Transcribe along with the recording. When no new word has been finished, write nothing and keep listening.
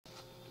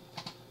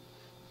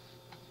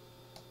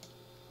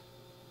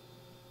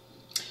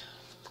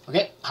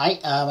Okay, hi,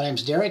 my name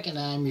is Derek and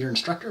I'm your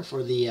instructor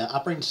for the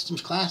operating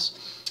systems class.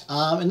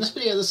 In this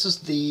video, this is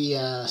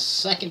the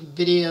second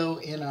video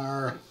in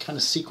our kind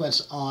of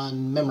sequence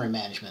on memory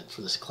management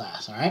for this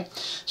class, alright?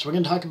 So we're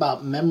going to talk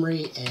about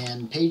memory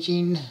and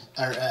paging,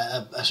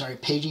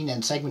 paging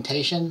and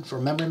segmentation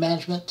for memory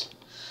management.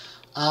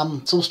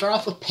 So we'll start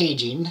off with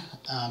paging.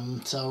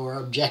 So our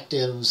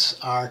objectives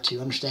are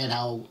to understand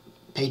how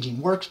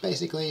paging works,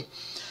 basically.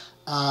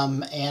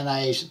 And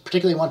I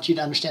particularly want you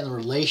to understand the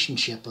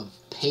relationship of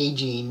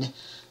paging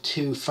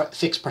to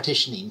fixed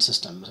partitioning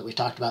systems that we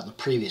talked about in the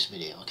previous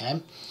video,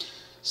 okay?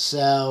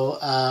 So,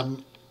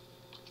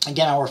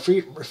 again, I'll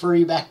refer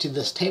you back to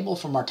this table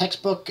from our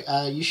textbook.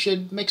 You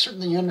should make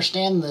certain that you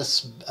understand this,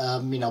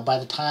 by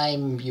the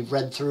time you've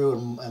read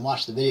through and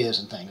watched the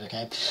videos and things,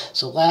 okay?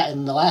 So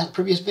in the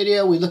previous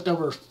video, we looked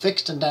over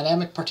fixed and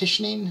dynamic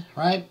partitioning,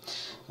 right?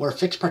 Where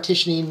fixed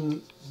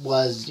partitioning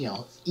was,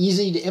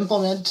 easy to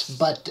implement,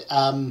 but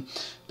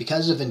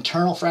because of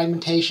internal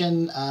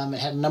fragmentation, it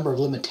had a number of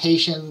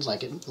limitations.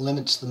 Like it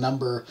limits the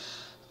number.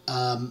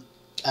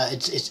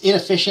 It's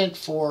inefficient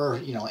for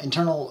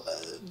internal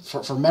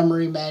for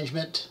memory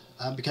management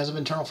because of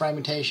internal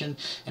fragmentation,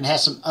 and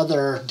has some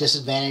other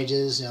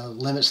disadvantages.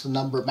 Limits the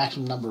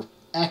maximum number of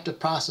active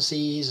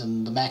processes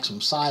and the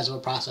maximum size of a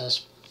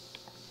process.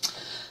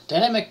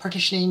 Dynamic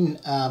partitioning,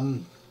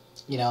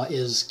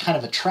 is kind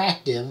of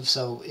attractive,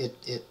 so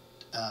it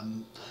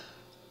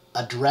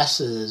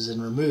addresses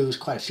and removes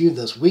quite a few of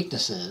those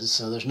weaknesses.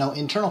 So there's no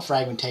internal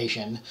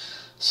fragmentation.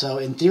 So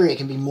in theory, it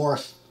can be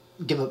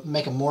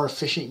make a more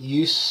efficient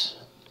use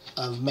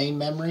of main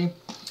memory.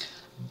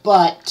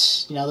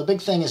 But the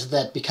big thing is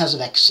that because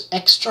of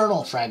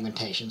external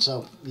fragmentation,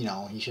 so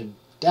you should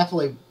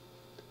definitely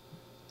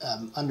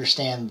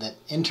understand that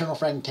internal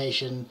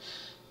fragmentation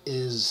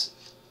is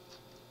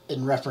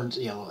in reference,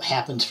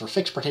 happens for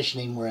fixed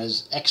partitioning,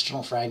 whereas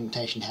external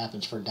fragmentation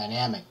happens for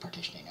dynamic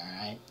partitioning, all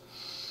right?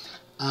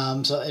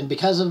 And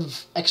because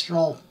of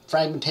external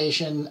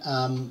fragmentation,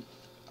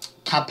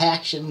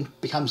 compaction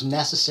becomes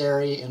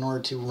necessary in order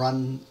to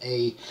run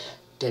a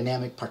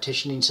dynamic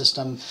partitioning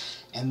system,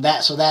 and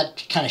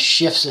that kind of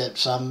shifts it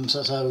some.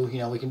 So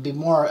we can be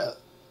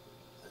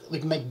we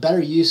can make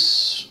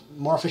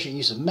more efficient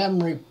use of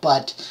memory,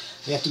 but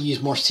we have to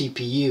use more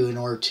CPU in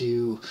order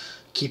to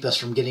keep us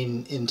from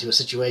getting into a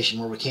situation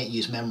where we can't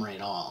use memory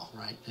at all,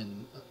 right?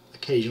 And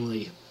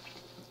occasionally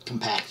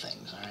compact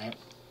things, all right?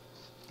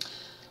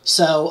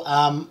 So,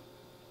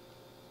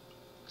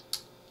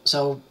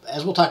 so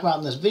as we'll talk about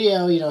in this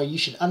video, you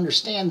should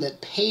understand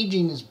that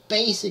paging is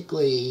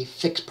basically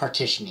fixed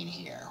partitioning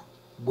here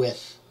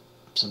with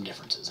some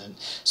differences. And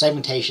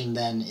segmentation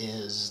then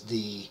is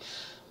the,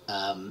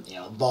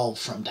 evolved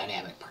from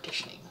dynamic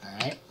partitioning, all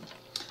right?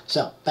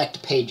 So, back to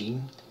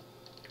paging.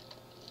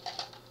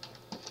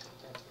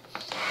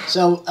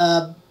 So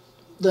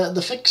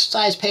the fixed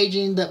size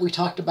paging that we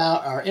talked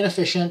about are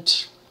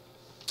inefficient.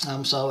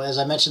 So as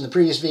I mentioned in the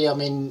previous video,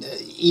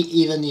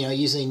 even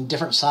using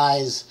different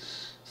size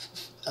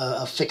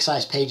of fixed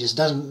size pages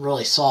doesn't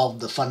really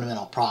solve the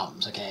fundamental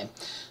problems. Okay,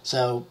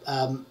 so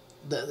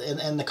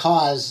the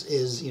cause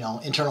is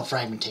internal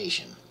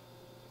fragmentation.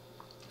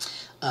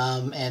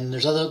 And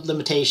there's other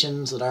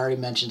limitations that I already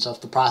mentioned. So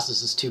if the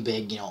process is too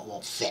big, it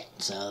won't fit.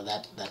 So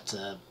that's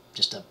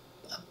just a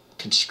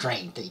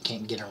constraint that you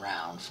can't get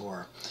around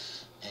for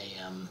a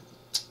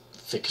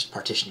fixed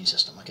partitioning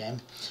system, okay?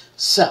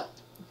 So,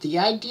 the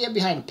idea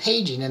behind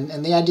paging,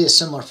 and the idea is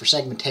similar for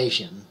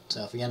segmentation,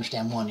 so if you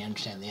understand one, you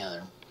understand the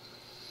other.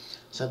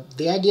 So,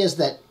 the idea is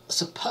that,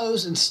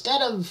 suppose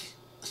instead of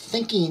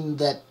thinking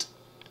that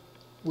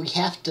we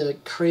have to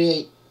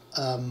create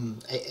I'll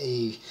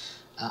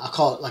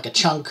call it like a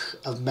chunk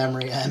of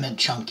memory, I meant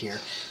chunk here,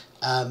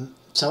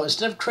 so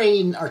instead of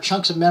creating our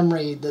chunks of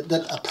memory, that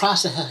a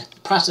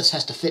process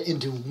has to fit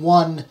into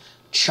one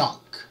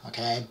chunk,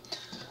 okay?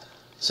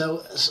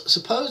 So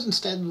suppose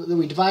instead that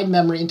we divide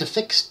memory into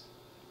fixed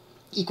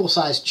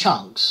equal-sized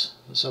chunks.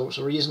 So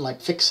we're using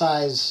like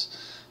fixed-size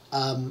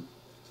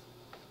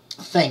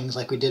things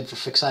like we did for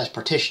fixed-size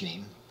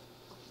partitioning.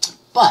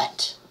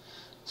 But,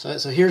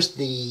 so here's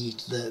the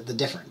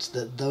difference,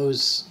 that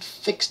those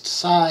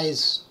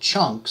fixed-size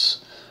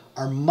chunks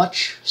are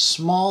much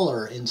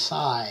smaller in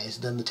size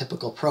than the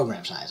typical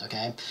program size,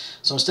 okay?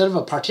 So instead of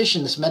a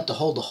partition that's meant to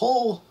hold the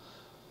whole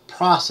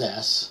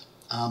process,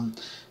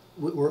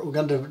 we're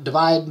going to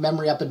divide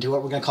memory up into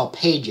what we're going to call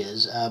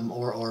pages,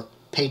 or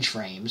page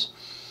frames.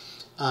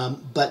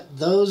 But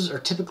those are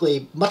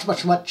typically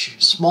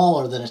much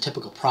smaller than a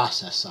typical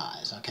process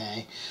size,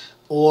 okay?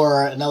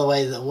 Or another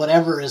way, that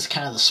whatever is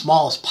kind of the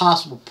smallest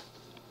possible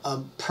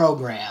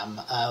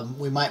program,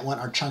 we might want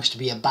our chunks to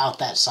be about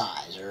that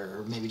size,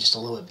 or maybe just a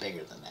little bit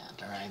bigger than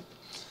that, all right?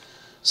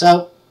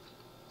 So,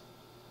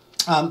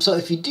 so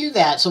if you do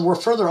that, so we're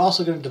further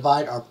also going to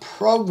divide our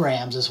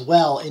programs as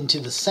well into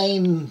the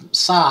same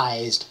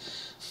sized,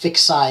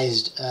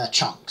 fixed-sized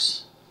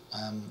chunks,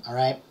 all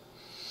right?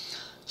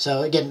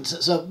 So again,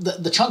 so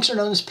the chunks are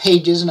known as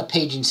pages in a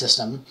paging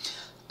system.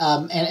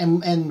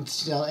 and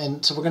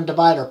so we're going to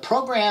divide our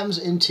programs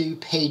into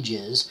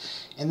pages,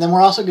 and then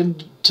we're also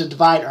going to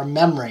divide our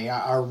memory,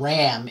 our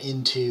RAM,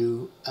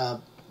 into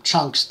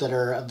chunks that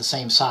are of the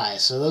same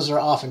size. So those are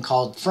often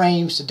called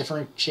frames to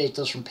differentiate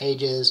those from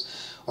pages,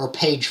 or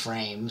page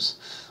frames.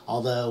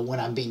 Although when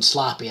I'm being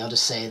sloppy, I'll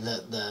just say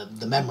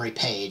the memory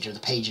page, or the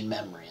page in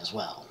memory as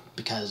well,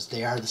 because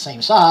they are the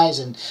same size,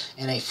 and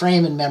a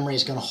frame in memory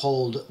is going to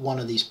hold one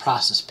of these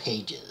process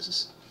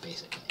pages,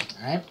 basically.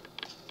 All right.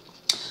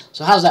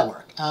 So how does that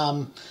work?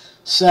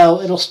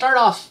 So it'll start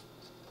off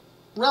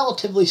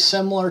relatively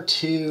similar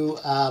to.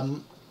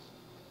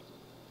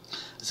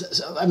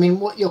 I mean,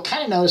 what you'll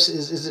kind of notice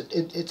is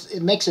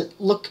it makes it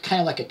look kind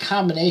of like a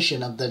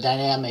combination of the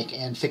dynamic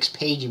and fixed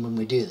paging when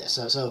we do this.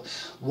 So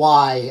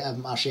why?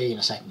 I'll show you in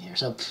a second here.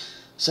 So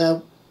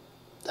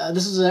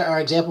this is our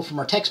example from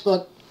our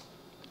textbook.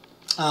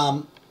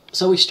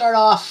 So we start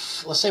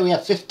off, let's say we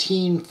have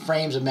 15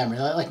 frames of memory.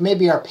 Like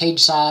maybe our page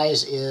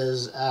size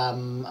is a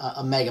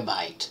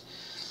megabyte.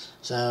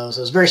 So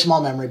it's very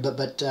small memory,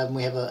 but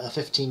we have a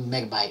 15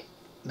 megabyte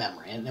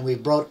memory, and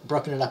we've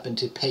broken it up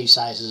into page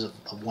sizes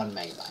of 1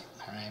 megabyte.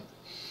 All right.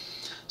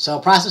 So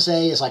process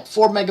A is like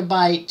 4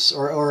 megabytes,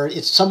 or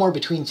it's somewhere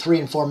between 3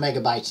 and 4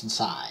 megabytes in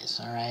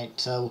size. All right.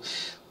 So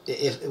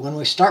when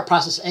we start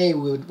process A,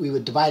 we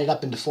would divide it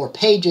up into 4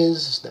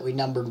 pages that we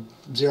numbered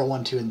 0,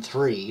 1, 2, and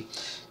 3,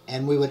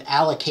 and we would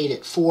allocate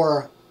it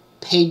 4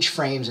 page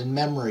frames in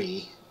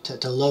memory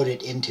to load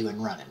it into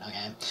and run it.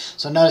 Okay.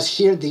 So notice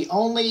here the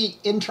only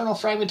internal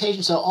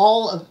fragmentation. So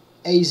all of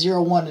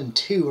A0, 1, and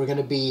 2 are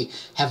going to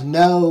have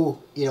no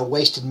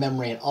wasted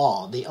memory at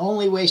all. The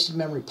only wasted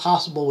memory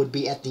possible would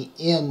be at the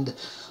end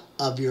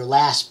of your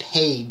last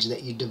page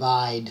that you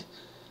divide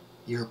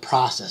your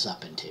process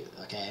up into.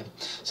 Okay,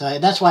 so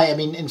that's why, I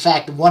mean, in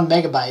fact, 1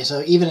 megabyte.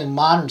 So even in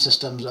modern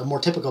systems, a more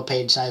typical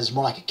page size is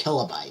more like a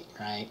kilobyte,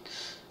 right?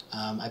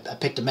 I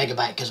picked a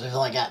megabyte because we've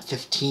only got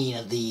 15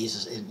 of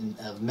these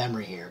of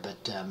memory here,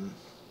 but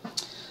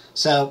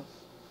so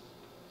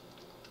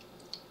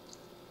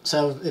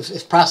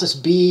if process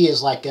B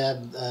is like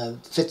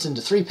fits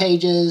into 3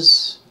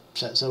 pages,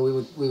 so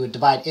we would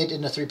divide it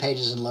into 3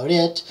 pages and load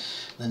it.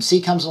 Then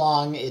C comes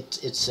along,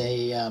 it's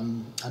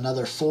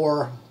another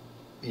 4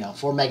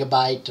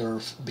 megabyte, or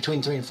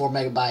between 3 and 4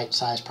 megabyte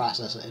size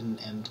process,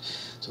 and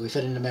so we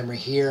fit into memory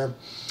here.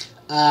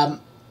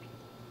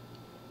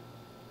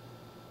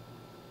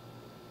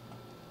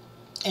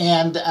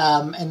 And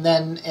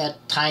then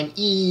at time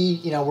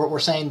E, we're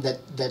saying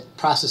that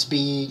process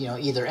B,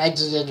 either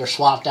exited or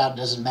swapped out. It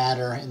doesn't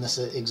matter in this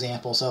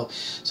example. So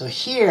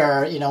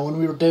here, when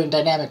we were doing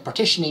dynamic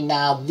partitioning,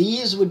 now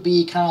these would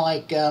be kind of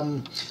like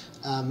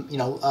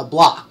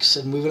blocks,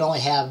 and we would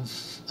only have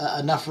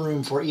enough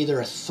room for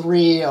either a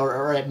 3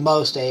 or at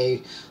most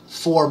a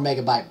 4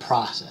 megabyte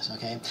process.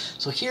 Okay,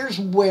 so here's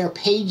where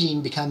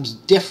paging becomes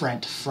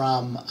different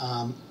from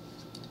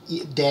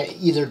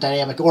either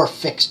dynamic or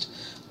fixed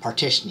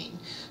partitioning.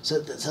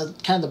 So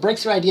kind of the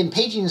breakthrough idea in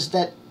paging is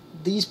that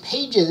these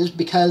pages,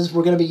 because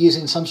we're going to be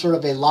using some sort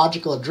of a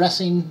logical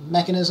addressing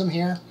mechanism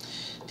here,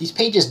 these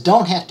pages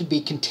don't have to be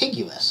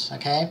contiguous.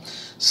 Okay,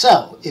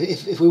 so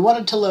if we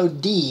wanted to load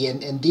D,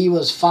 and D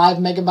was 5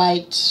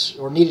 megabytes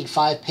or needed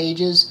 5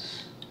 pages,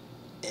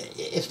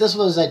 if this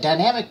was a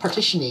dynamic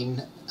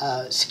partitioning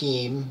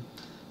scheme,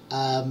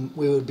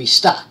 we would be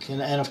stuck,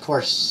 and of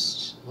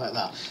course,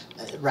 well,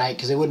 right,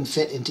 because it wouldn't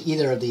fit into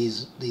either of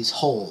these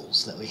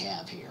holes that we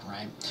have here,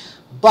 right?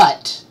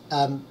 But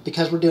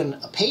because we're doing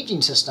a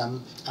paging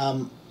system,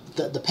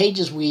 the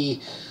pages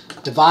we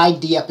divide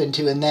D up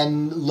into and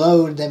then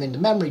load them into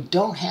memory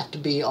don't have to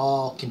be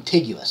all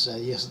contiguous.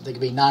 Yes, they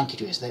can be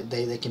non-contiguous.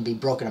 They can be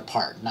broken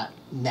apart, not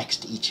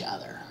next to each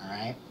other. All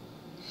right.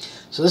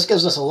 So this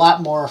gives us a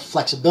lot more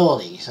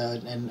flexibility. So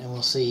and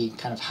we'll see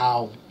kind of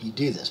how you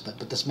do this.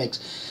 But this makes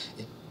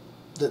it.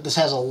 This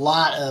has a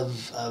lot of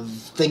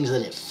things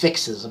that it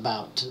fixes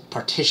about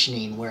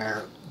partitioning,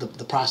 where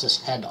the process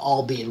had to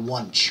all be in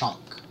one chunk.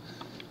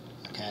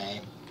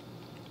 Okay.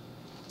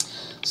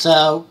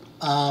 So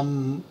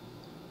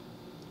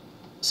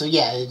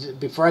yeah,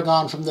 before I go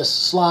on from this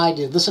slide,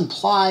 this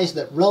implies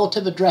that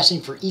relative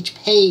addressing for each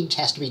page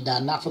has to be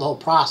done, not for the whole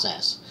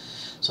process.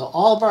 So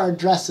all of our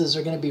addresses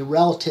are going to be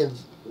relative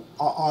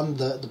on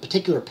the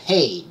particular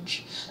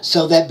page,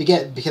 so that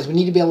because we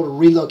need to be able to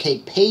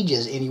relocate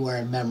pages anywhere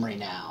in memory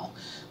now.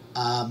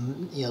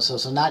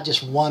 So not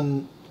just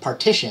one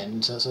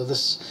partition. So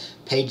this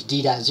page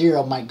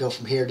D.0 might go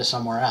from here to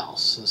somewhere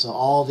else. So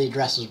all the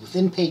addresses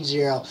within page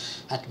 0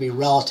 have to be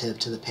relative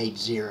to the page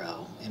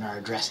 0 in our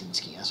addressing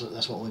scheme.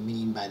 That's what we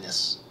mean by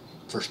this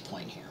first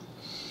point here.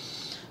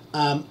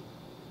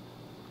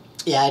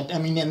 Yeah, I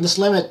mean, and this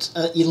limit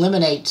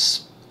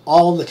eliminates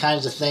all the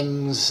kinds of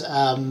things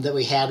that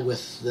we had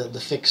with the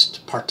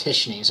fixed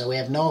partitioning. So we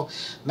have no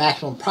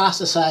maximum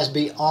process size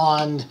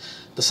beyond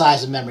the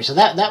size of memory. So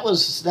that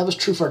was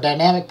true for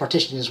dynamic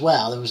partitioning as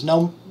well. There was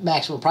no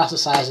maximum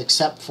process size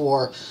except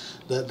for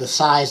the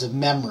size of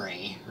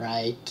memory,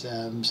 right?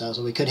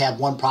 So we could have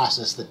one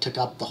process that took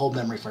up the whole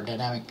memory for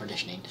dynamic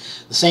partitioning.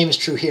 The same is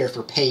true here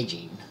for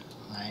paging.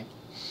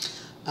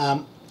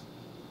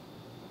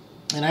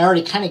 And I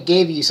already kind of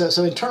gave you,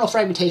 so internal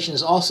fragmentation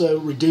is also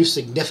reduced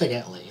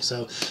significantly.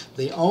 So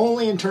the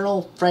only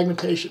internal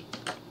fragmentation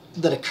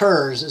that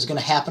occurs is going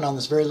to happen on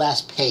this very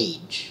last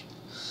page.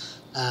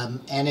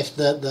 And if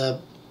the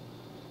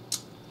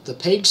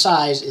page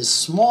size is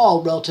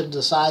small relative to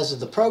the size of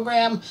the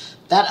program,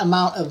 that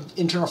amount of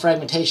internal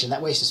fragmentation,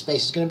 that wasted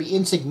space, is going to be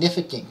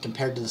insignificant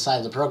compared to the size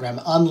of the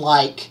program,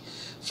 unlike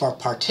for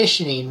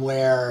partitioning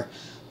where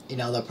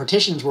the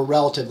partitions were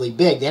relatively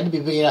big. They had to be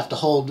big enough to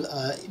hold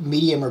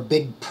medium or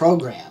big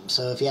programs.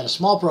 So if you had a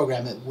small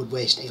program, it would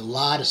waste a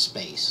lot of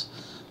space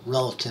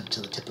relative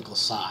to the typical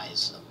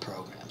size of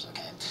programs.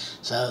 Okay,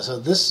 so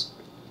this,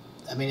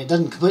 it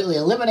doesn't completely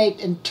eliminate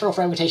internal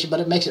fragmentation, but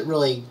it makes it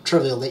really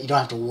trivial that you don't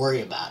have to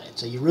worry about it.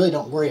 So you really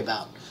don't worry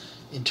about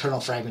internal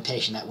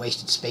fragmentation, that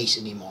wasted space,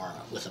 anymore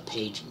with a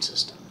paging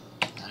system.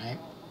 All right.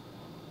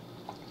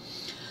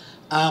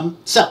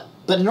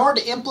 But in order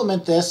to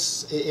implement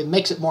this, it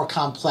makes it more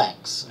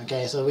complex.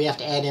 Okay, so we have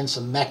to add in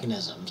some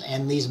mechanisms,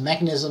 and these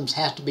mechanisms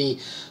have to be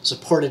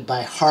supported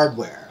by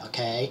hardware.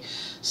 Okay,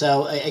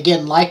 so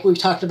again, like we've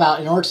talked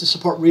about, in order to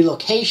support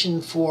relocation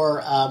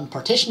for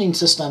partitioning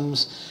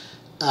systems,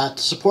 to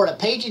support a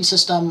paging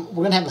system,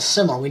 we're going to have a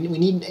similar. We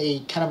need a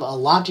kind of a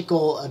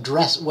logical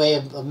address way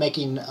of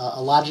making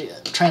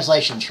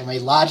translations from a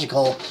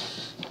logical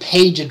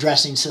page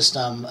addressing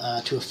system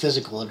to a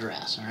physical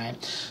address. All right.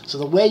 So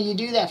the way you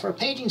do that for a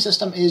paging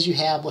system is you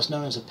have what's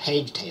known as a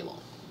page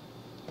table.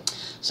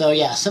 So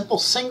yeah, a simple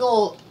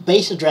single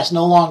base address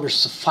no longer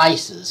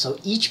suffices. So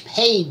each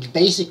page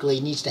basically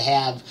needs to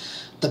have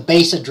the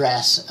base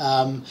address,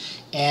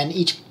 and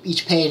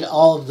each page,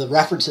 all of the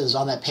references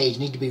on that page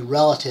need to be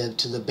relative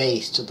to the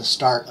base, to the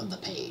start of the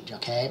page.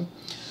 Okay.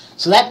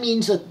 So that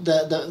means that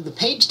the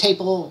page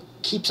table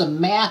keeps a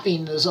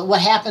mapping. So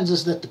what happens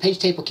is that the page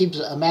table keeps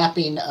a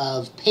mapping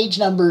of page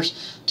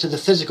numbers to the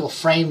physical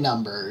frame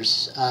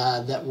numbers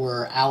that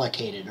were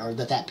allocated, or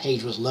that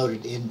page was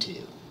loaded into.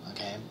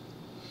 Okay.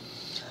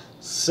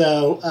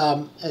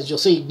 So as you'll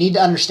see, you need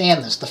to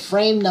understand this. The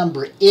frame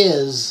number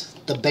is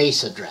the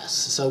base address.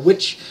 So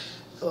which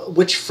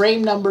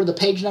frame number the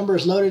page number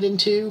is loaded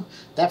into,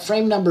 that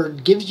frame number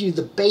gives you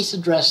the base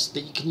address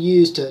that you can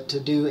use to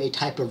do a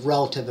type of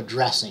relative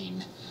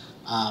addressing,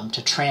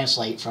 to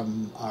translate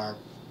from our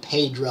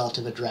page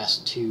relative address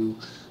to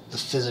the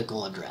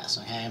physical address.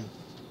 Okay.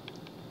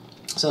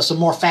 So some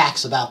more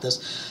facts about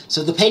this.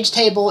 So the page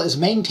table is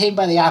maintained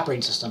by the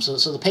operating system.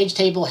 So the page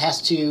table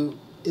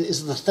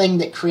is the thing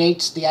that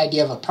creates the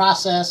idea of a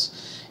process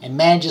and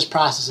manages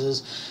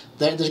processes.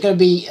 There's going to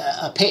be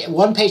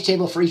one page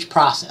table for each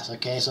process.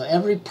 Okay, so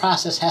every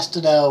process has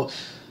to know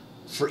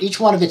for each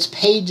one of its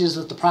pages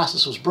that the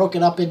process was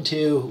broken up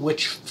into,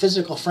 which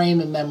physical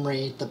frame in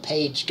memory the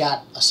page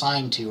got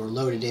assigned to or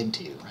loaded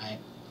into, right?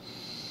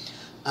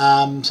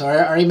 So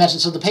I already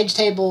mentioned, so the page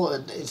table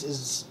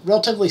is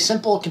relatively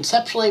simple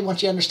conceptually.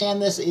 Once you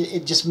understand this,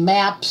 it just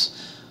maps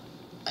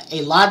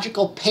a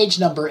logical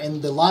page number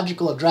in the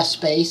logical address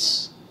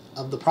space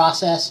of the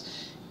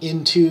process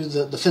into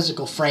the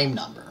physical frame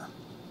number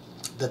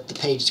that the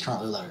page is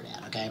currently loaded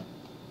at. Okay.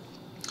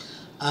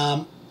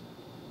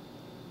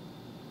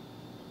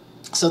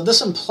 So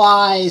this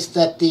implies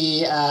that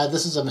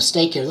this is a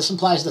mistake here. This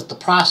implies that the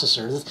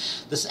processor,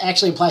 this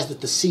actually implies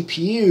that the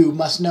CPU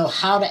must know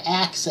how to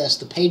access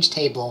the page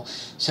table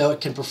so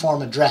it can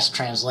perform address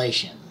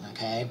translation.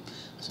 Okay.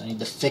 So I need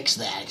to fix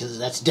that because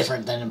that's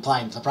different than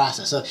implying the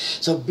process.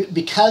 So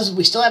because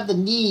we still have the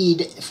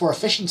need for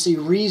efficiency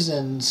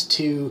reasons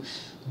to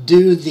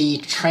do the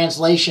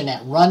translation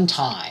at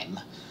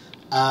runtime,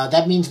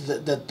 that means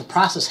that the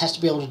process has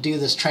to be able to do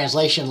this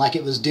translation like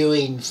it was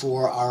doing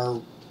for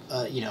our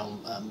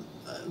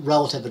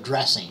relative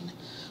addressing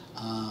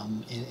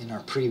in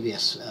our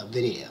previous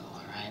video.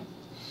 All right.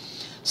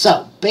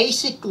 So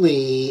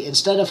basically,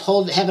 instead of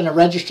having a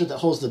register that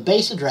holds the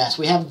base address,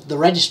 we have the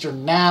register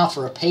now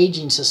for a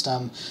paging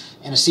system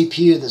and a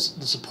CPU that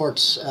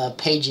supports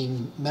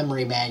paging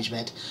memory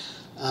management.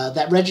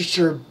 That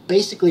register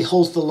basically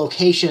holds the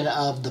location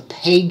of the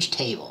page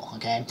table.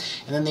 Okay,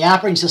 and then the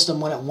operating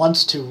system, when it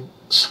wants to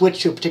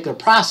switch to a particular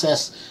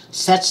process,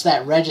 sets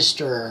that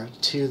register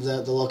to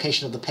the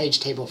location of the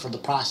page table for the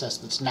process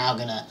that's now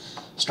going to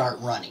start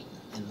running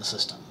in the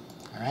system.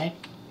 All right.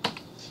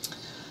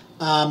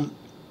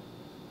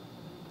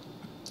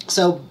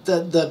 So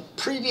the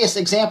previous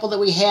example that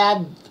we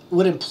had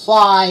would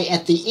imply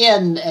at the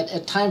end,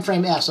 at time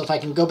frame F, so if I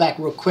can go back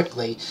real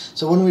quickly.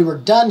 So when we were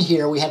done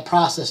here, we had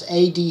process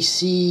A, D,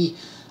 C,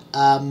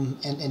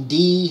 and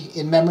D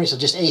in memory, so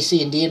just A,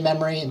 C, and D in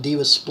memory, and D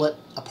was split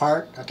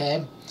apart,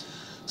 okay?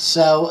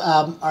 So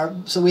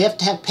so we have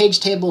to have page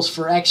tables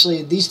for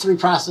actually these three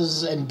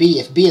processes and B.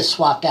 If B is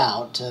swapped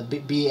out,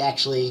 B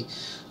actually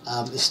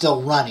is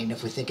still running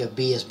if we think of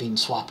B as being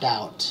swapped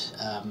out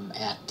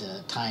at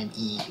time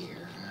E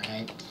here, all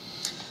right?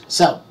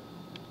 So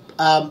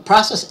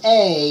process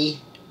A,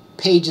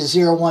 pages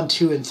 0, 1,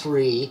 2, and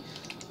 3,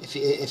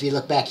 if you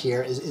look back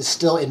here, is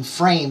still in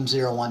frame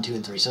 0, 1, 2,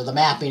 and 3. So the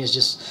mapping is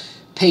just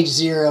page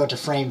 0 to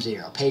frame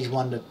 0, page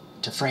 1 to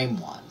to frame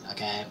 1,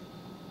 okay?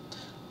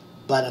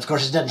 But of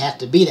course it doesn't have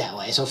to be that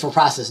way. So for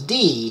process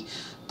D's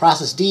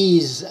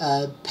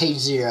page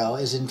 0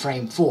 is in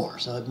frame 4.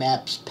 So it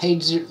maps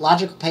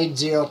logical page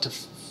 0 to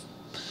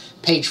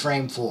page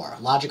frame 4,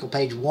 logical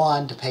page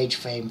 1 to page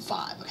frame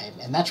 5, okay?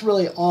 And that's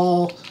really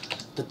all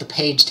that the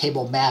page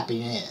table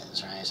mapping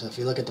is, right? So if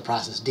you look at the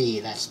process D,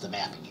 that's the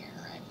mapping here,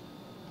 right?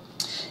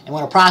 And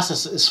when a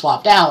process is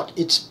swapped out,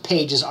 its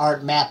pages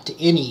aren't mapped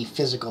to any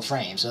physical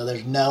frame, so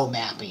there's no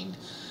mapping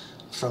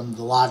from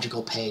the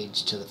logical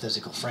page to the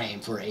physical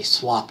frame for a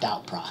swapped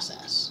out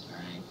process,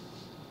 right?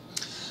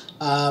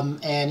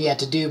 And yeah,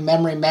 to do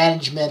memory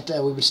management,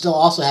 we would still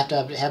also have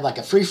to have like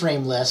a free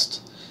frame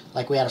list,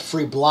 like we had a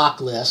free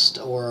block list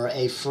or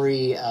a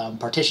free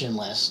partition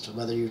list,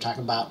 whether you're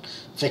talking about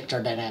fixed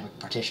or dynamic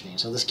partitioning.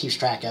 So this keeps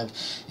track of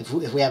if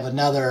we have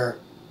another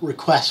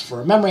request for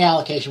a memory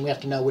allocation, we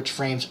have to know which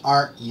frames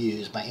aren't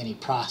used by any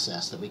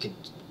process that we could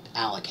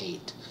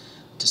allocate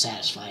to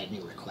satisfy a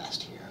new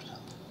request here.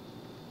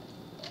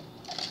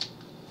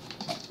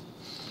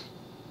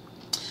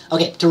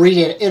 Okay, to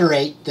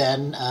reiterate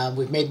then,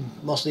 we've made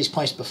most of these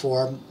points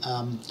before.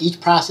 Each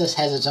process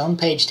has its own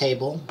page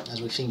table, as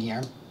we've seen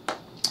here.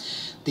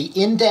 The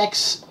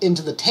index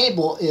into the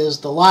table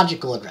is the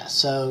logical address.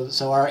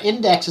 So our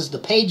index is the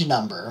page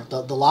number,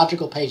 the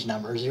logical page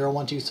number, 0,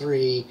 1, 2,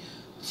 3,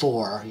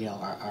 4, you know,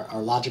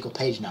 our logical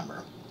page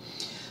number.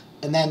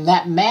 And then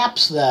that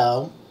maps,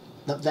 though,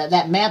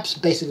 that maps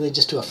basically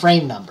just to a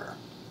frame number.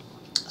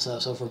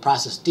 So for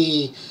process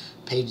D,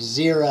 page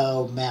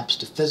 0 maps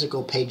to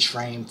physical page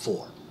frame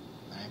 4.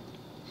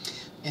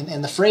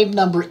 And the frame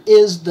number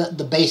is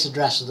the base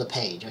address of the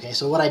page. Okay,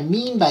 so what I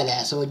mean by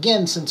that, so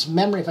again, since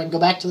memory, if I can go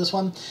back to this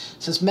one,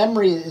 since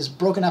memory is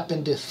broken up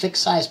into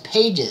fixed size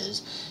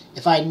pages,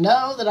 if I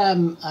know that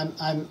I'm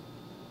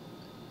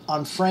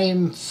on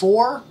frame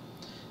 4,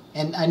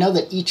 and I know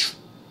that each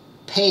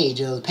page,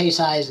 you know, the page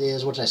size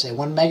is, what did I say,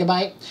 1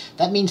 megabyte,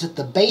 that means that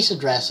the base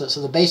address,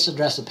 so the base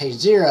address of page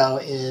 0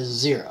 is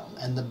 0,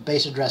 and the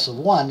base address of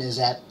 1 is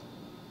at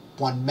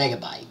 1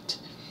 megabyte.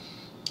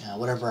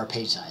 Whatever our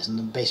page size, and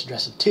the base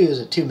address of 2 is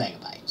at 2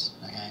 megabytes.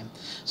 Okay,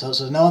 so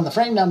knowing the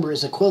frame number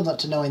is equivalent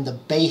to knowing the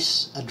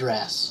base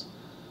address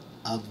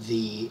of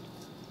the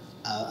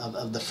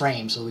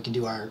frame, so we can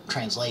do our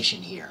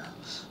translation here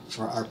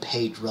for our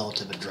page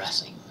relative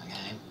addressing.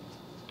 Okay,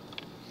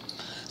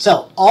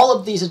 so all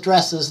of these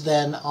addresses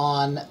then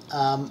on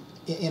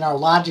in our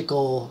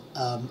logical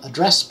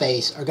address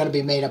space are going to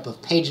be made up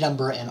of page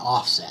number and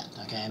offset.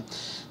 Okay,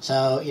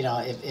 so you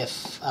know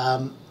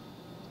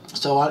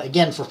so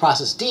again, for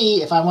process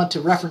D, if I want to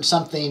reference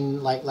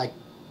something like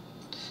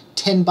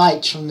 10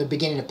 bytes from the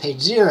beginning of page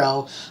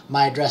 0,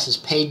 my address is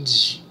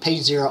page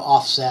 0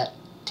 offset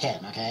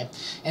 10. Okay,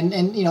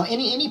 and you know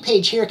any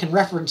page here can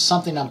reference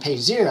something on page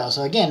 0.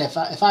 So again, if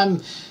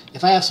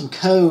I have some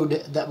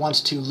code that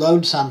wants to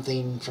load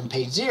something from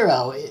page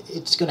 0,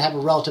 it's going to have a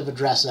relative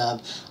address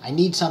of I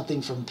need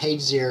something from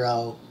page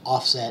 0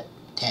 offset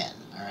 10.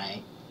 All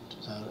right,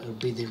 so it'll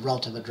be the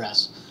relative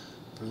address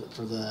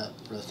for the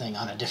thing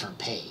on a different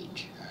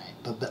page, all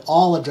right? But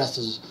all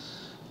addresses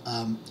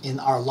in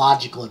our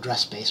logical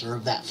address space are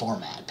of that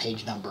format,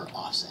 page number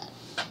offset.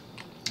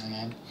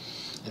 Okay,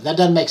 if that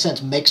doesn't make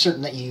sense, make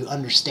certain that you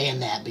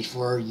understand that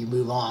before you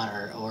move on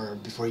or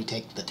before you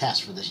take the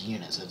test for this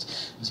unit. So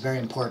it's very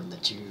important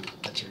that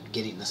you're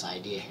getting this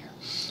idea here.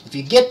 If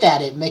you get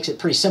that, it makes it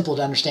pretty simple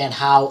to understand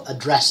how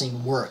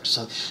addressing works.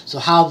 So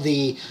how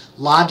the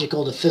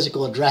logical to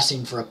physical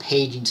addressing for a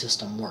paging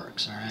system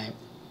works. All right.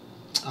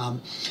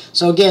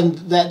 So again,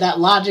 that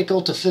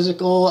logical to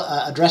physical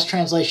address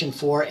translation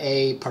for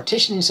a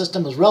partitioning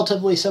system is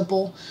relatively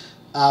simple.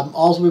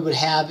 All we would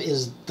have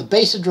is the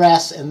base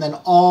address, and then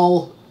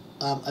all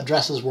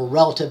addresses were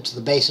relative to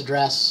the base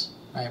address.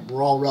 Right,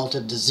 we're all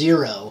relative to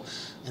 0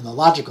 in the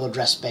logical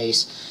address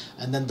space,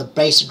 and then the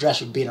base address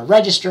would be in a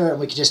register, and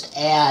we could just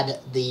add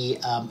the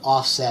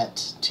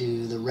offset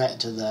to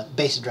the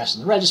base address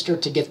in the register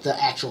to get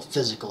the actual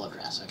physical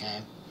address.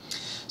 Okay,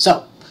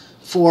 so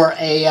for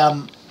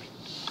a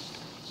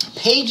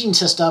paging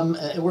system,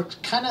 it works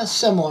kind of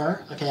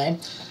similar. Okay,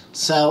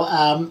 so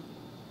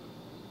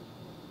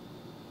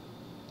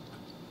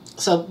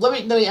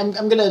let me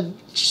I'm going to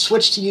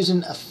switch to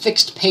using a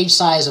fixed page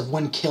size of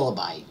 1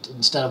 kilobyte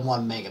instead of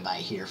 1 megabyte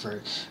here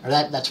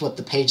that's what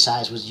the page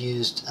size was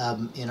used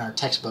in our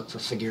textbook for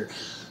figure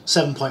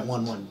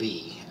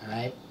 7.11b. All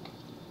right.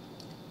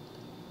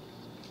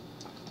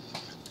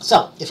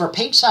 So if our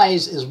page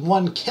size is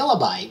 1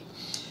 kilobyte,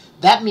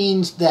 that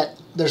means that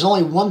there's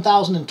only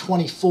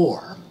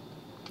 1,024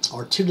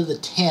 or 2 to the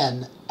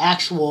 10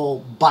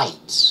 actual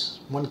bytes,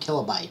 1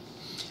 kilobyte,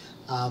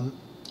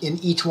 in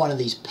each one of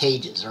these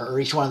pages or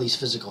each one of these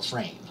physical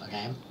frames.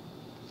 Okay,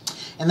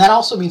 and that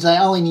also means I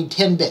only need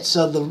 10 bits.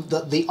 So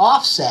the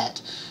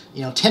offset,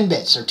 10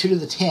 bits or 2 to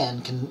the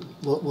 10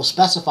 will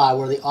specify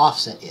where the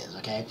offset is.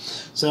 Okay,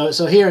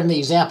 so here in the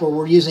example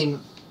we're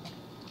using.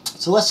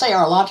 So let's say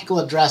our logical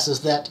address is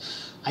that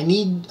I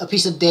need a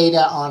piece of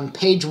data on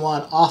page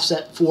 1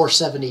 offset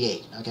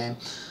 478. Okay,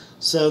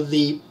 so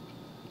the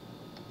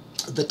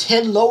the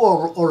 10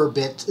 lower order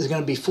bits is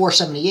going to be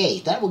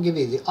 478. That will give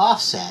you the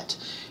offset.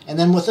 And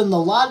then within the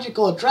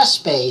logical address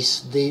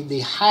space,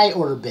 the high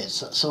order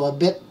bits, so a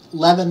bit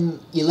 11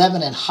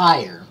 and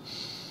higher,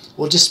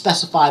 will just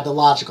specify the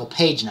logical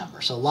page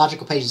number. So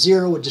logical page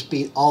 0 would just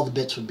be, all the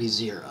bits would be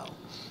 0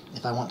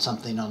 if I want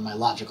something on my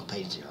logical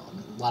page 0.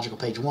 And logical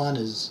page 1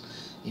 is,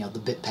 the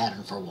bit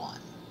pattern for 1.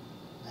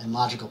 And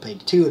logical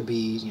page 2 would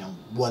be,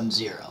 1,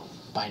 0,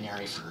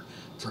 binary for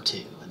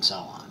 2, and so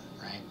on,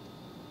 right?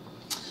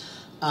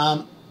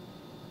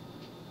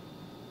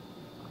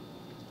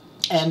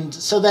 And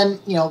so then,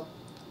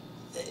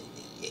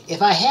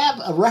 if I have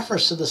a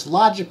reference to this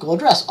logical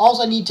address,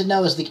 all I need to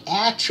know is the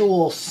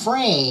actual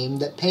frame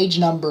that page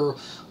number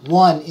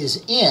 1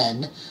 is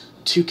in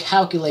to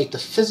calculate the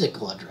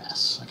physical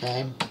address,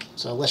 okay?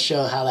 So let's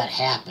show how that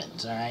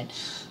happens, all right?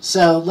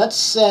 So let's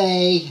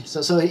say,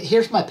 so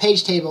here's my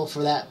page table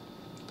for that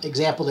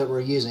example that we're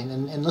using,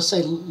 and let's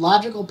say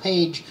logical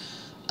page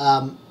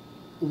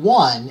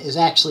 1 is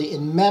actually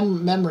in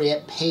memory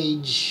at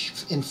page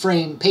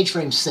frame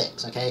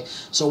 6, okay?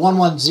 So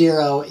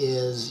 110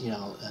 is, 2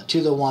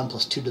 to the 1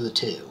 plus 2 to the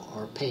 2,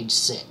 or page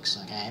 6,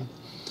 okay?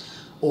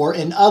 Or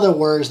in other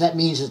words, that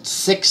means it's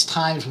 6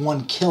 times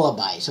 1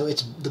 kilobyte. So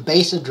it's the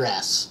base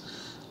address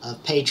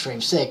of page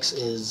frame 6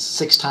 is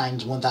 6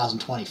 times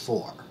 1024,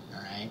 all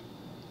right?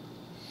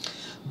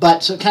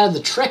 But so kind of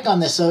the trick on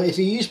this, so if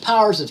you use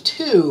powers of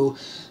 2,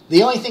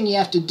 the only thing you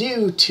have to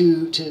do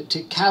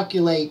to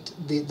calculate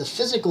the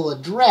physical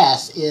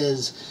address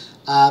is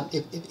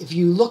if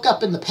you look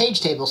up in the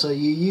page table, so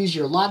you use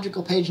your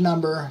logical page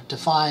number to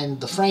find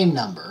the frame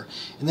number,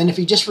 and then if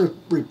you just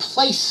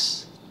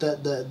replace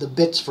the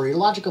bits for your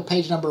logical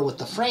page number with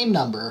the frame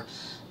number,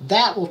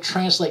 that will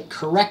translate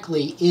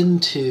correctly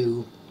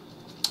into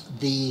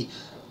the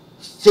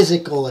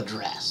physical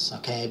address,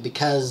 okay?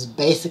 Because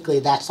basically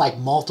that's like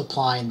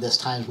multiplying this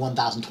times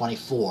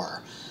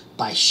 1024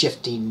 by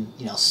shifting,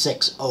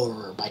 6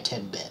 over by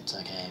 10 bits,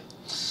 okay?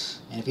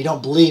 And if you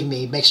don't believe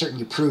me, make certain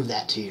you prove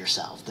that to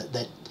yourself,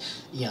 that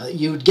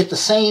you would get the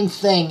same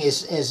thing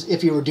as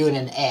if you were doing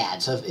an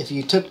add. So if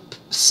you took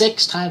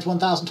 6 times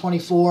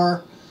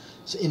 1024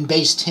 in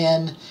base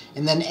 10,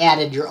 and then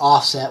added your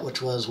offset,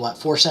 which was, what,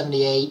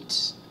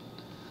 478,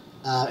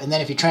 and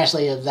then if you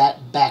translated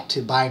that back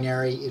to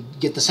binary, you'd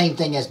get the same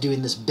thing as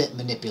doing this bit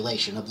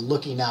manipulation of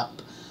looking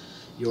up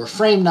your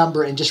frame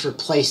number and just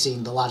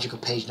replacing the logical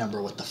page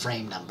number with the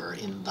frame number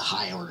in the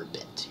high order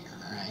bit here,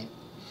 all right?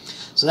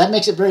 So that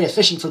makes it very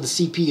efficient for the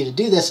CPU to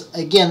do this,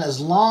 again, as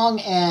long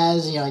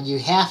as, you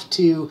have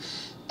to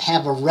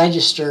have a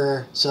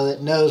register so that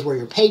it knows where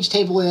your page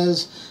table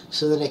is,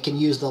 so that it can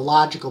use the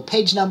logical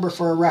page number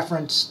for a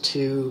reference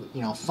to,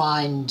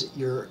 find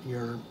your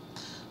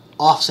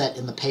offset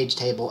in the page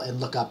table and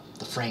look up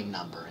the frame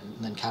number and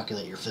then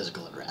calculate your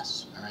physical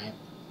address, all right?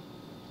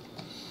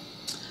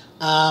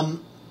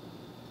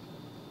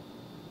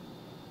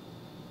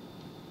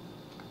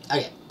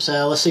 Okay,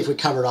 so let's see if we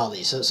covered all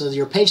these. So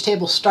your page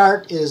table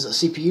start is a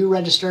CPU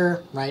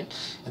register, right?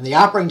 And the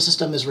operating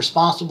system is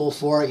responsible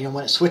for,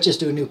 when it switches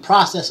to a new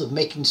process, of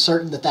making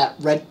certain that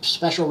that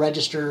special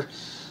register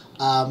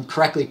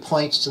correctly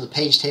points to the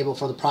page table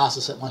for the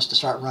process that wants to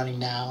start running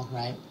now,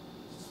 right?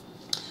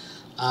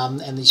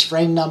 And these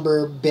frame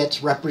number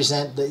bits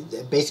represent,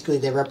 basically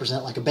they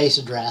represent like a base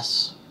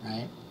address,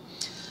 right?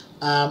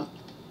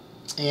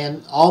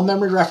 And all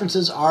memory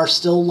references are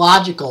still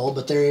logical,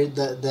 but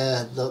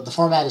the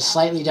format is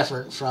slightly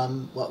different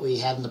from what we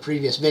had in the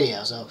previous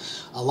video. So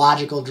a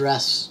logical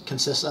address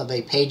consists of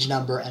a page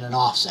number and an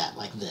offset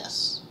like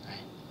this,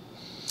 right?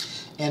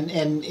 And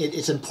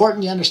it's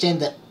important you understand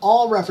that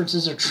all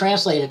references are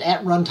translated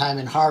at runtime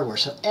in hardware.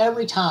 So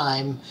every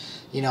time,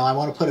 I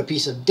want to put a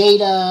piece of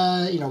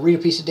data, read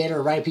a piece of data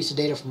or write a piece of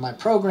data from my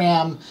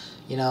program,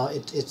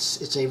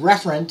 it's a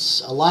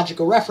reference, a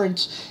logical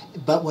reference,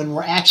 but when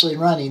we're actually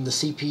running, the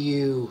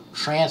CPU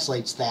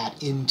translates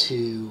that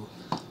into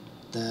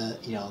the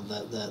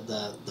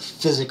the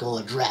physical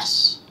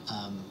address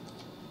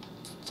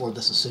for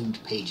this assumed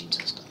paging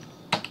system.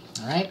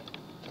 All right.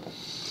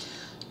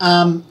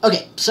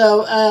 Okay,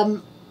 so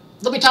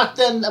let me talk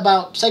then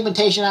about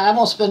segmentation. I've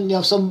also been,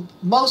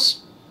 most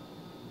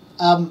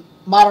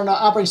modern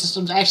operating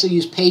systems actually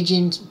use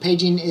paging.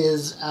 Paging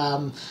is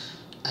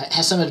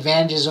has some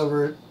advantages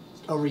over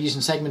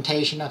using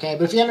segmentation, okay?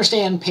 But if you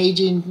understand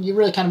paging, you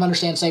really kind of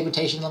understand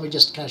segmentation. Let me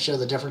just kind of show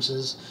the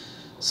differences.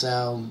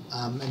 So,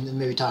 and then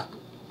maybe talk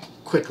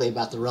quickly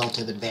about the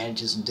relative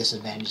advantages and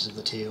disadvantages of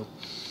the two.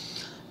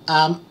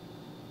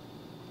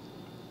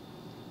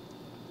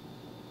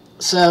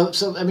 So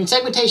I mean,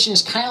 segmentation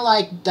is kind of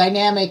like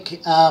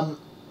dynamic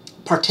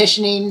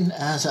partitioning.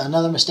 So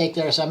another mistake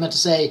there. So I meant to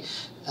say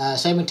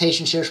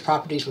segmentation shares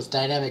properties with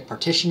dynamic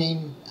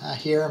partitioning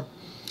here.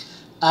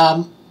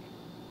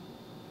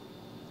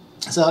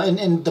 So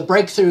and the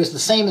breakthrough is the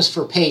same as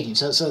for paging.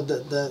 So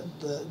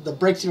the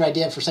breakthrough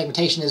idea for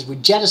segmentation is we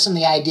jettison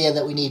the idea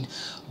that we need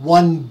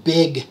one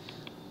big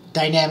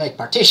dynamic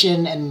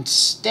partition, and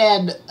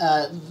instead,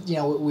 you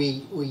know,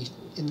 we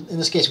in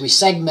this case we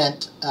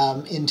segment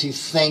into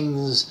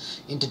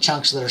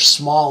chunks that are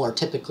smaller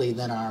typically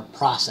than our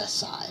process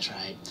size,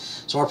 right?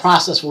 So our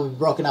process will be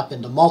broken up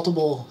into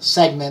multiple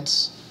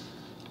segments,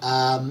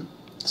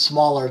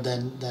 smaller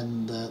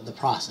than the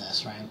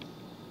process, right?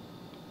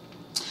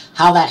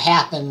 How that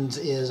happens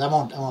is I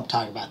won't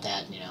talk about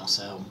that, you know.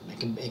 So it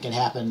can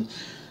happen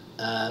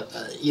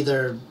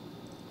either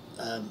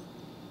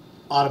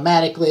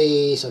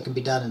automatically, so it can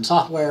be done in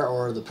software,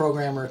 or the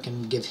programmer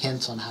can give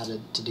hints on how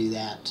to do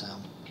that.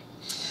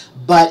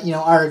 But you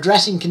know, our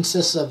addressing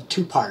consists of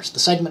two parts: the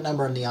segment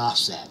number and the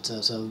offset.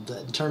 So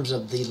in terms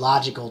of the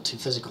logical to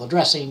physical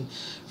addressing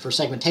for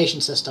segmentation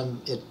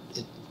system, it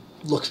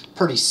looks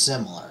pretty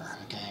similar.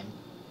 Okay.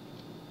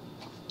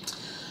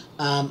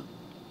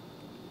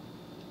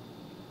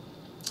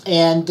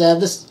 And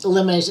this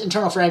eliminates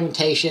internal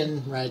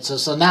fragmentation, right?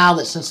 So now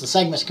that since the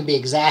segments can be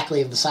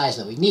exactly of the size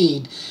that we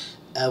need,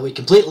 we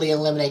completely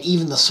eliminate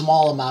even the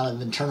small amount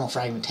of internal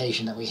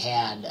fragmentation that we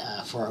had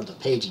for the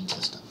paging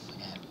system.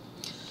 Okay?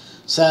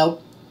 So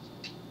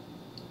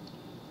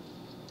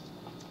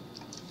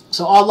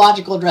all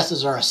logical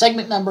addresses are a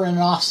segment number and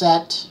an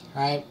offset,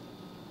 right?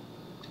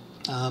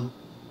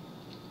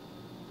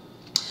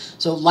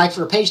 So like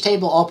for a page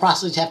table, all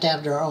processes have to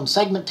have their own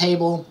segment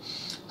table.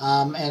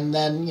 And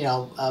then, you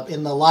know,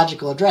 in the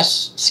logical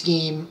address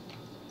scheme,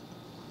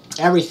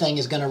 everything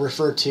is going to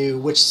refer to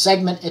which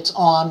segment it's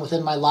on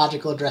within my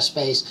logical address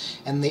space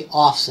and the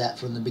offset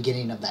from the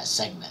beginning of that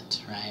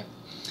segment, right?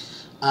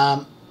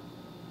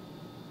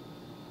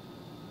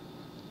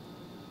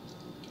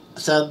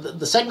 So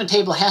the segment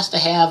table has to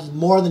have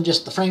more than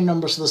just the frame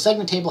number. So the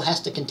segment table has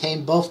to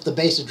contain both the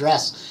base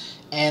address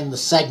and the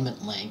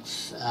segment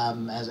length,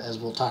 as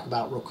we'll talk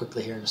about real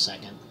quickly here in a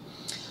second.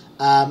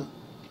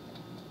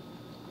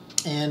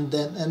 And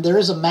there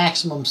is a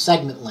maximum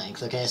segment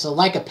length. Okay, so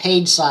like a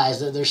page size,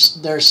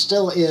 there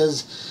still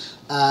is.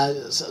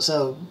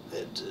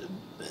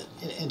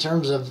 In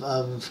terms of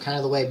kind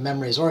of the way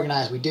memory is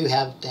organized, we do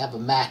have to have a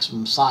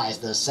maximum size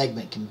the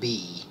segment can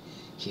be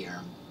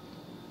here.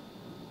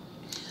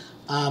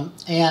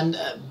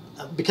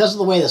 Because of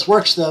the way this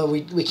works, though,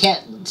 we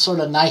can't sort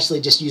of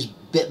nicely just use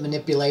bit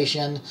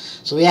manipulation.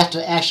 So we have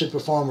to actually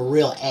perform a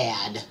real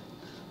add.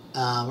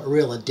 A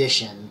real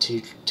addition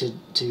to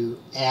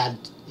add,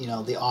 you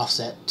know, the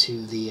offset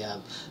to the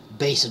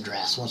base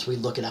address once we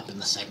look it up in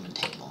the segment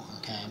table.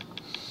 Okay,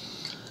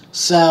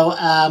 so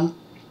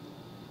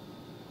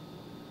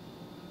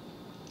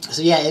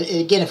yeah,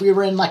 again, if we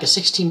were in like a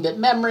 16-bit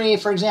memory,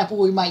 for example,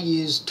 we might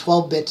use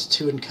 12 bits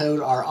to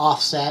encode our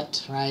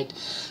offset, right?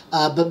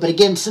 But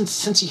again,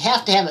 since you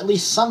have to have at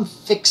least some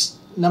fixed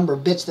number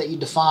of bits that you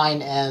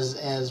define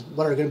as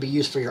what are going to be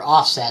used for your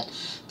offset,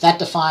 that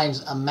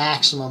defines a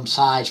maximum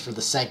size for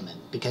the segment,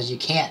 because you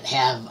can't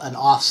have an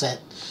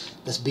offset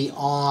that's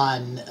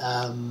beyond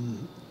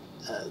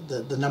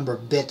the number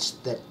of bits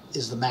that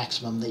is the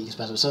maximum that you can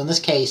specify. So in this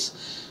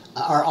case,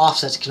 our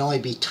offsets can only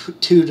be 2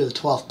 to the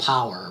 12th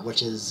power,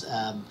 which is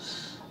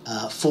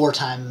 4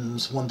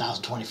 times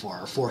 1024,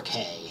 or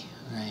 4K,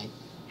 right?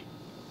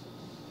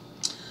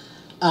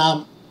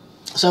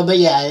 But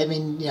yeah, I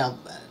mean, you know,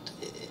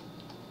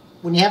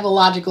 when you have a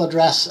logical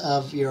address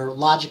of your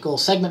logical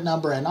segment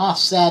number and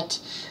offset,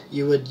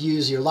 you would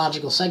use your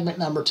logical segment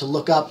number to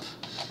look up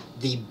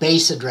the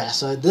base address.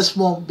 So this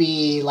won't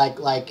be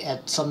like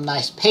at some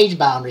nice page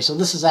boundary. So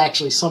this is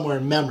actually somewhere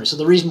in memory. So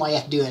the reason why you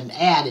have to do an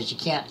add is you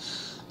can't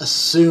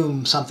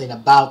assume something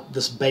about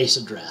this base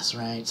address,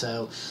 right?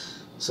 So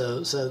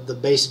the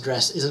base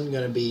address isn't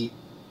going to be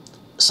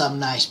some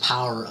nice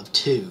power of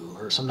 2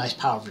 or some nice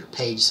power of your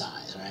page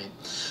size, right?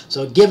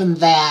 So given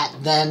that,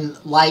 then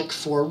like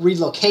for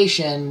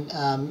relocation,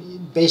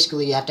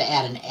 basically you have to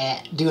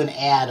do an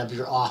add of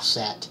your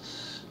offset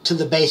to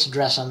the base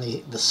address on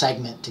the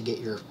segment to get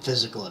your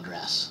physical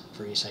address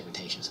for your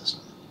segmentation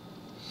system.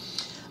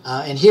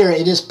 And here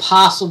it is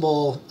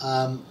possible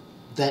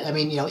that, I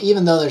mean, you know,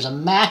 even though there's a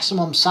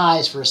maximum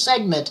size for a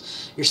segment,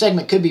 your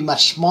segment could be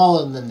much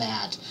smaller than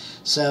that.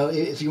 So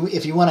if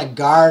you want to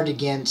guard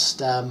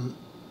against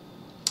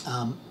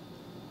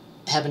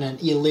having an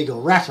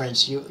illegal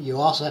reference, you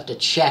also have to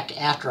check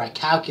after I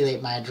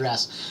calculate my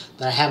address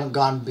that I haven't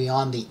gone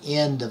beyond the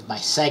end of my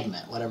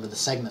segment, whatever the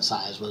segment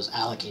size was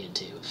allocated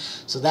to.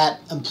 So that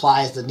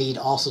implies the need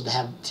also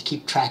to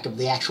keep track of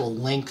the actual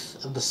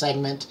length of the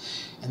segment,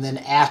 and then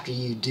after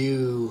you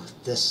do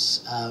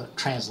this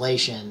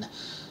translation,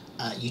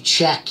 you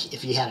check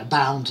if you had a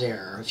bounds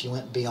error, if you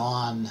went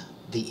beyond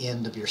the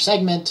end of your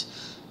segment.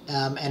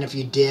 And if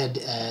you did,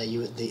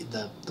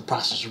 the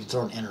processor would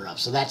throw an interrupt.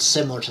 So that's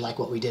similar to like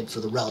what we did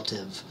for the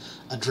relative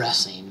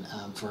addressing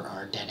for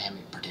our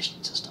dynamic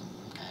partitioning system.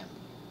 Okay.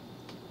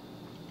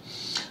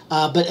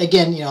 But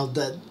again, you know,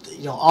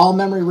 all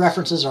memory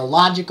references are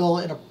logical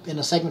in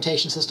a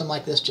segmentation system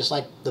like this, just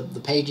like the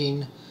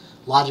paging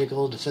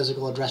logical to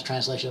physical address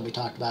translation that we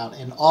talked about,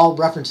 and all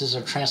references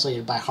are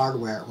translated by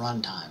hardware at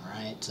runtime,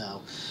 right?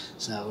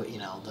 So you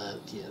know,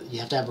 you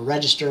have to have a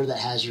register that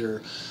has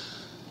your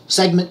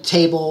segment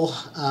table,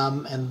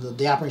 and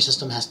the operating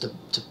system has to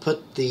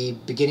put the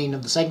beginning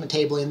of the segment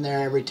table in there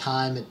every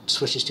time it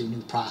switches to a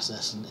new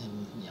process, and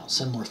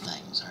similar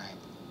things. All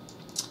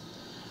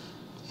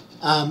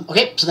right.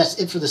 Okay, so that's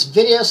it for this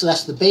video. So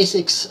that's the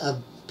basics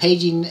of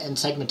paging and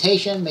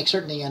segmentation. Make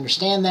certain that you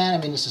understand that. I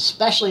mean, it's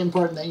especially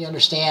important that you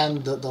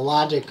understand the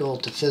logical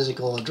to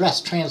physical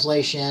address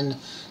translation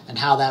and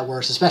how that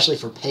works, especially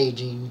for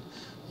paging,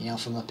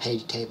 from a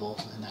page table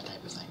and that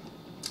type of thing.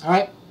 All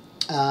right.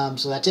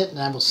 So that's it, and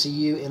I will see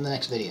you in the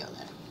next video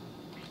then.